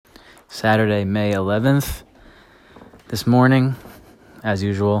Saturday, May 11th. This morning, as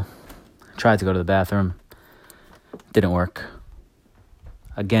usual, tried to go to the bathroom. Didn't work.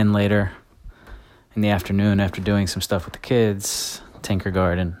 Again later in the afternoon after doing some stuff with the kids, Tinker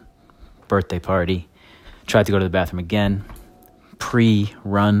Garden, birthday party. Tried to go to the bathroom again,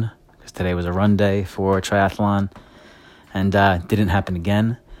 pre-run, because today was a run day for triathlon, and didn't happen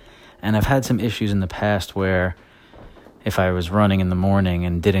again. And I've had some issues in the past where if I was running in the morning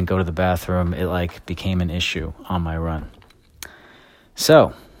and didn't go to the bathroom, it became an issue on my run.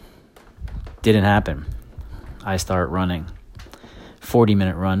 So, didn't happen. I start running.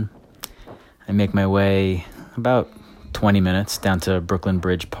 40-minute run. I make my way about 20 minutes down to Brooklyn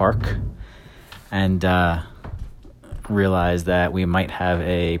Bridge Park and realize that we might have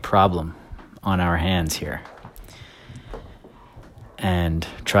a problem on our hands here. And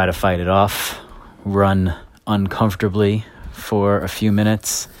try to fight it off, run uncomfortably for a few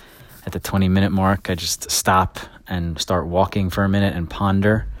minutes. At the 20-minute mark, I just stop and start walking for a minute and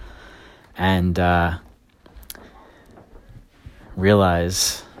ponder and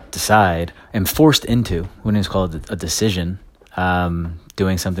decide, am forced into, when it's called a decision,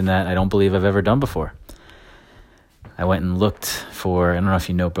 doing something that I don't believe I've ever done before. I went and looked for, I don't know if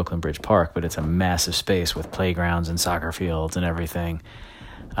you know Brooklyn Bridge Park, but it's a massive space with playgrounds and soccer fields and everything.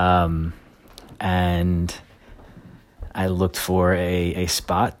 And I looked for a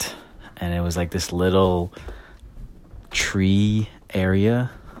spot, and it was like this little tree area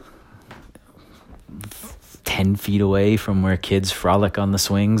 10 feet away from where kids frolic on the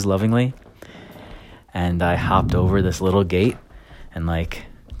swings lovingly. And I hopped over this little gate and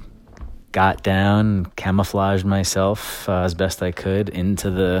got down, camouflaged myself as best I could into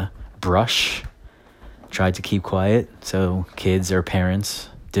the brush. Tried to keep quiet so kids or parents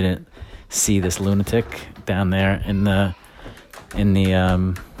didn't see this lunatic down there in the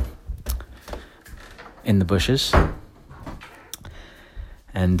bushes.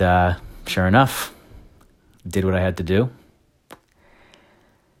 And sure enough, did what I had to do.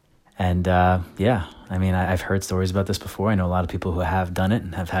 And I've heard stories about this before. I know a lot of people who have done it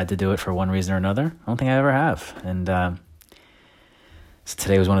and have had to do it for one reason or another. I don't think I ever have. And so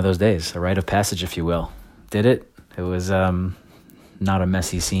today was one of those days, a rite of passage, if you will. Did it. It was not a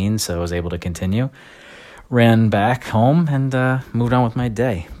messy scene, so I was able to continue. Ran back home and moved on with my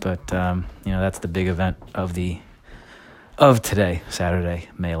day. But that's the big event of today, Saturday,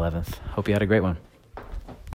 May 11th. Hope you had a great one.